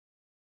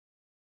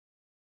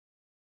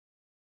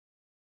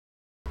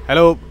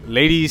Hello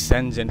ladies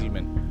and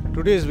gentlemen.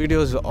 Today's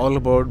video is all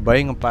about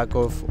buying a pack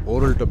of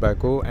oral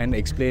tobacco and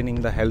explaining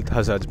the health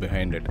hazards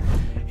behind it.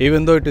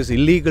 Even though it is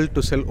illegal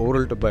to sell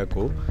oral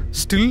tobacco,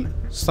 still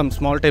some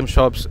small time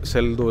shops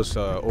sell those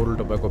oral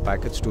tobacco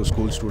packets to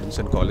school students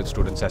and college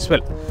students as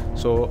well.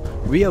 So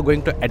we are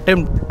going to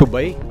attempt to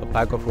buy a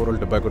pack of oral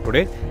tobacco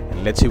today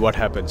and let's see what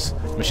happens.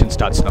 Mission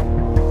starts now.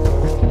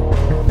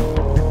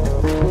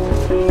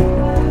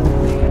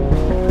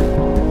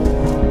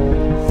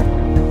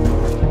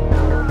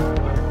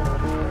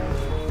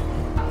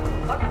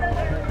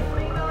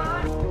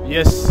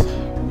 Yes,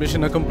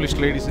 mission accomplished,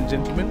 ladies and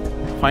gentlemen.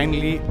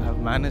 Finally, I've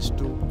managed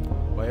to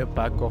buy a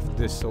pack of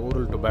this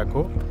oral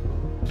tobacco.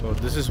 So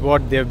this is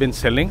what they have been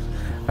selling.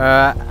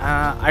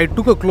 I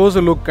took a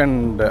closer look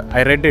and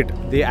I read it.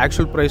 The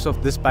actual price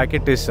of this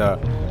packet is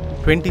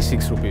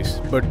 26 rupees.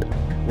 But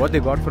what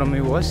they got from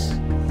me was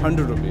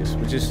 100 rupees,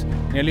 which is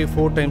nearly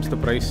 4 times the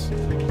price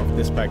of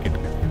this packet.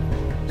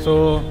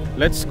 So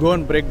let's go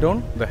and break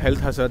down the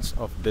health hazards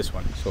of this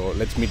one. So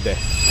let's meet there.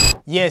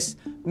 Yes,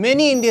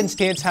 many Indian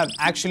states have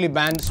actually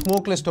banned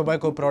smokeless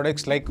tobacco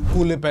products like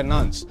Kulip and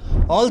nuns.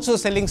 Also,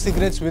 selling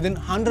cigarettes within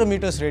 100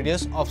 meters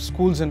radius of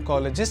schools and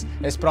colleges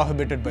is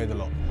prohibited by the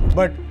law.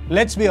 But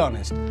let's be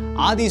honest,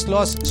 are these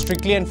laws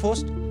strictly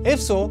enforced?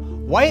 If so,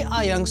 why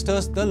are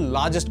youngsters the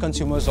largest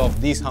consumers of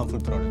these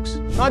harmful products?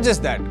 Not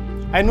just that,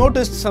 I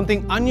noticed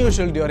something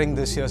unusual during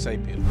this year's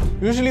IPL.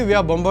 Usually we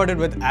are bombarded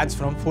with ads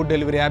from food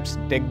delivery apps,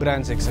 tech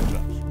brands,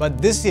 etc. But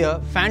this year,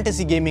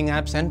 fantasy gaming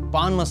apps and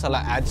Pan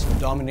Masala ads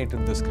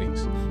dominated the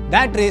screens.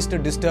 That raised a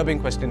disturbing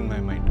question in my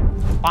mind.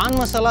 Pan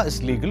Masala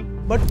is legal,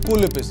 but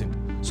Kulip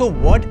isn't. So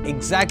what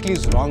exactly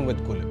is wrong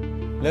with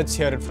Kulip? Let's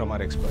hear it from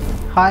our expert.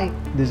 Hi,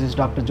 this is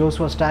Dr.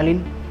 Joshua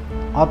Stalin,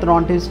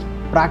 orthodontist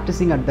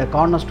practicing at the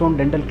Cornerstone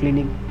Dental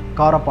Clinic,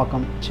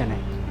 Karapakkam, Chennai.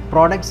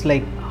 Products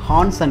like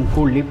Hans and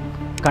Kulip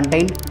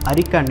contain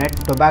areca nut,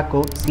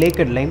 tobacco,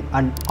 slaked lime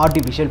and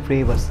artificial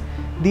flavors.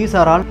 These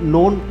are all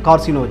known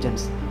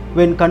carcinogens.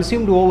 When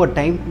consumed over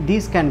time,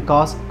 these can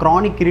cause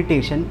chronic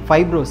irritation,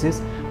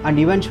 fibrosis and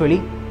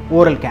eventually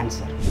oral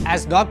cancer.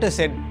 As doctor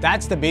said,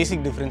 that's the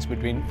basic difference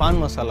between Pan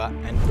Masala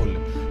and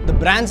Kulip. The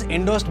brands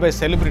endorsed by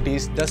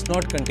celebrities does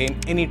not contain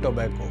any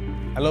tobacco,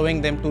 allowing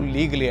them to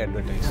legally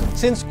advertise.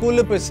 Since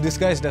Kulip is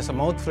disguised as a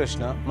mouth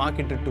freshener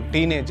marketed to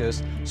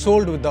teenagers,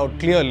 sold without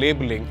clear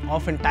labeling,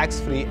 often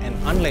tax-free and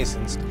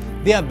unlicensed,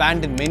 they are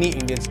banned in many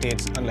Indian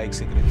states, unlike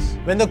cigarettes.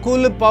 When the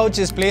Kulip pouch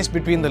is placed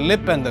between the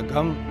lip and the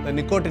gum, the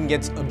nicotine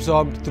gets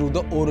absorbed through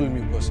the oral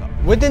mucosa.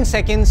 Within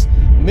seconds,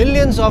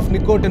 millions of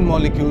nicotine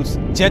molecules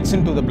jets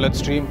into the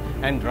bloodstream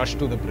and rush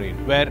to the brain,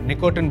 where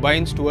nicotine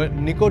binds to a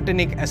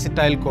nicotinic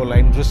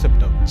acetylcholine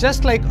receptor,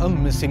 just like a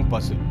missing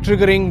puzzle,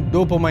 triggering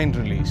dopamine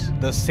release,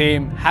 the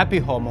same happy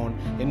hormone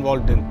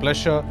involved in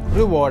pleasure,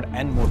 reward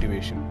and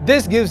motivation.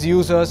 This gives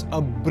users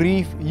a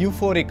brief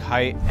euphoric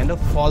high and a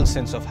false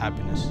sense of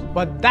happiness.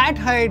 But that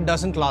high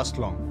doesn't last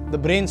long. The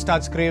brain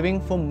starts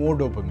craving for more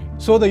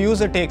dopamine. So the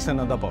user takes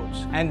another pouch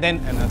and then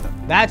another.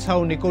 That's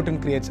how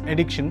nicotine creates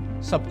addiction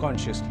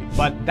subconsciously.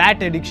 But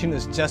that addiction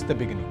is just the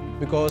beginning,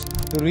 because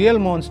the real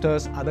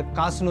monsters are the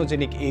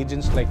carcinogenic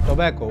agents like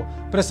tobacco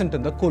present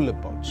in the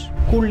Kulip pouch.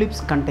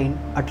 Kulips contain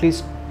at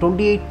least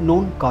 28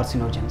 known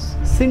carcinogens.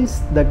 Since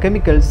the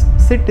chemicals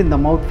sit in the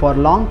mouth for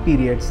long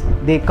periods,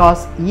 they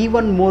cause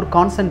even more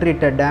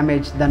concentrated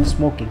damage than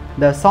smoking.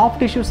 The soft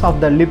tissues of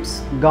the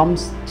lips,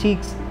 gums,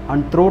 cheeks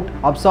and throat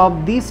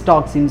absorb these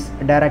toxins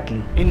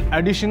directly. In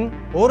addition,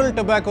 oral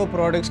tobacco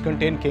products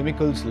contain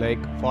chemicals like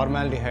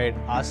formaldehyde,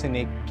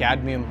 arsenic,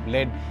 cadmium,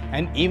 lead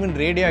and even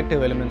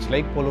radioactive elements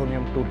like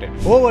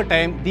polonium-210. Over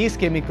time, these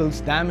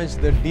chemicals damage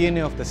the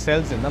DNA of the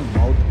cells in the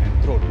mouth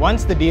and throat.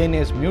 Once the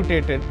DNA is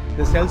mutated,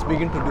 the cells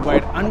begin to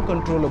divide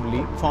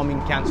uncontrollably, forming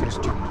cancerous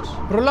tumors.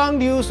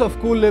 Prolonged use of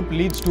Kulip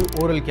leads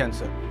to oral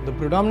cancer. The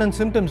predominant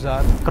symptoms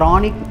are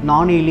chronic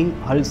non-healing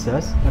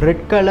ulcers,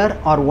 red color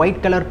or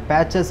white color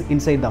patches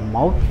inside the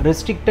mouth,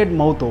 restricted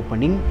mouth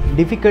opening,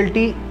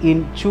 difficulty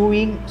in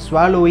chewing,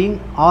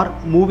 swallowing or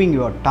moving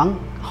your tongue,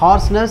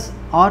 hoarseness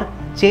or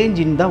change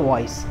in the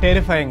voice.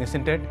 Terrifying,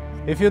 isn't it?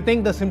 If you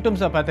think the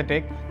symptoms are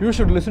pathetic, you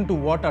should listen to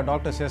what our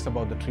doctor says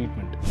about the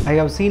treatment. I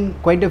have seen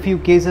quite a few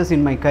cases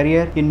in my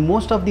career. In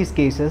most of these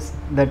cases,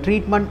 the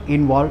treatment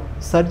involved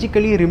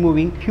surgically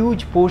removing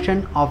huge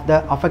portion of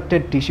the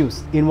affected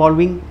tissues,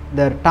 involving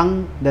their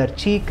tongue, their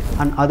cheek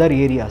and other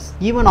areas.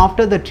 Even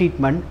after the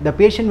treatment, the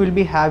patient will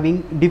be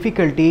having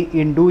difficulty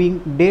in doing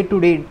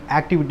day-to-day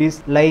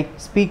activities like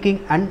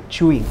speaking and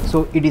chewing.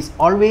 So it is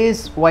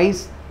always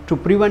wise to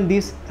prevent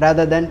this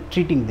rather than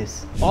treating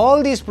this.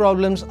 All these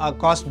problems are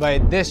caused by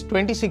this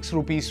 26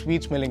 rupees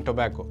sweet smelling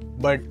tobacco.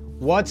 But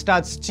what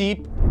starts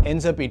cheap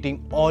ends up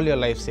eating all your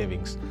life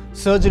savings.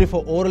 Surgery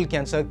for oral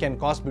cancer can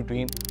cost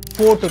between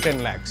 4 to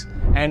 10 lakhs.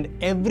 and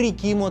every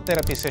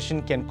chemotherapy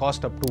session can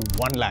cost up to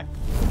 1 lakh.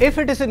 If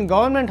it is in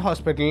government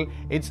hospital,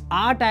 it's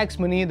our tax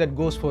money that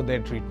goes for their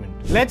treatment.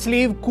 Let's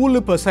leave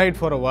Kulip aside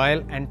for a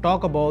while and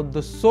talk about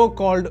the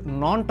so-called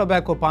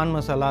non-tobacco pan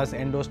masalas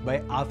endorsed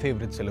by our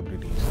favorite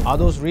celebrities. Are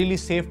those really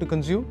safe to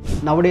consume?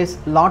 Nowadays,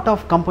 lot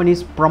of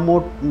companies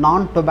promote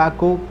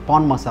non-tobacco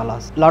pan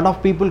masalas. Lot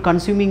of people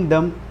consuming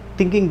them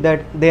thinking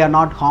that they are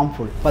not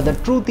harmful, but the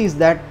truth is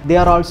that they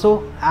are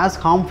also as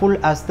harmful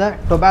as the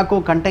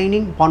tobacco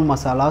containing pan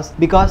masalas,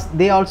 because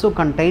they also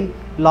contain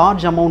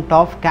large amount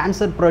of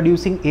cancer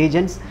producing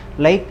agents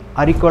like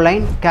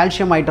auriculine,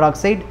 calcium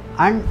hydroxide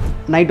and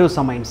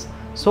nitrosamines.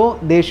 So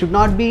they should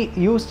not be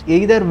used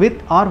either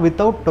with or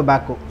without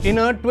tobacco. In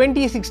a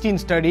 2016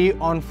 study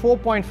on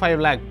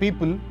 4.5 lakh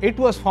people, it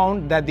was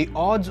found that the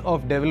odds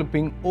of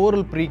developing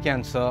oral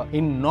precancer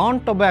in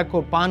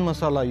non-tobacco pan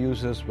masala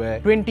users were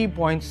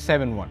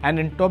 20.71 and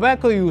in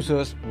tobacco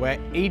users were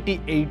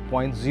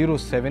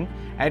 88.07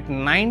 at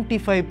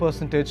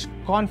 95%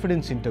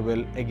 confidence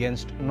interval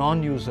against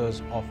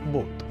non-users of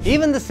both.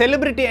 Even the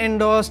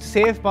celebrity-endorsed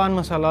safe pan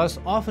masalas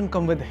often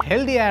come with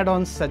healthy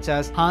add-ons such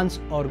as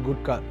Hans or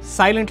Gutka,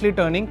 silently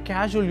turning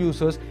casual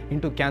users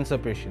into cancer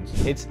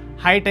patients. It's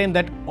high time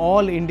that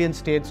all Indian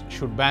states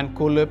should ban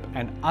Kulip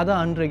and other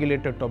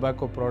unregulated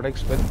tobacco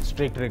products with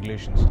strict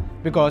regulations,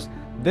 because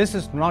this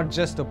is not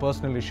just a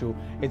personal issue,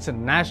 it's a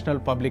national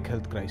public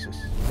health crisis.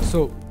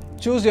 So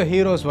choose your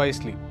heroes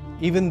wisely.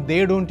 Even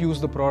they don't use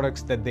the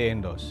products that they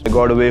endorse. I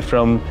got away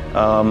from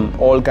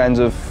all kinds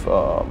of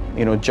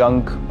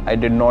junk. I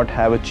did not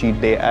have a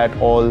cheat day at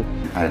all.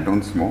 I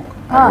don't smoke.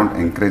 I don't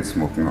encourage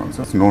smoking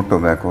also. No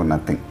tobacco,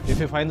 nothing. If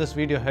you find this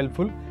video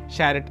helpful,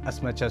 share it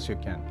as much as you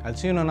can. I'll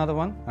see you in another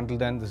one. Until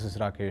then, this is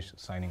Rakesh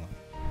signing on.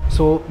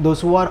 So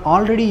those who are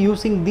already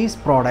using these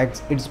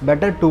products, it's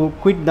better to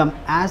quit them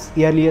as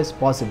early as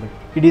possible.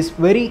 It is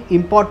very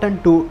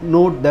important to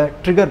note the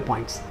trigger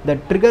points. The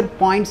trigger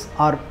points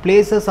are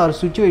places or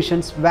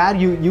situations where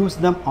you use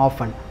them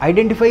often.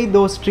 Identify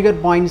those trigger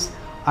points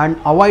and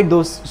avoid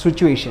those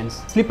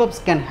situations. Slip-ups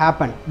can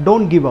happen.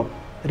 Don't give up.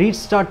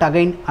 Restart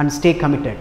again and stay committed.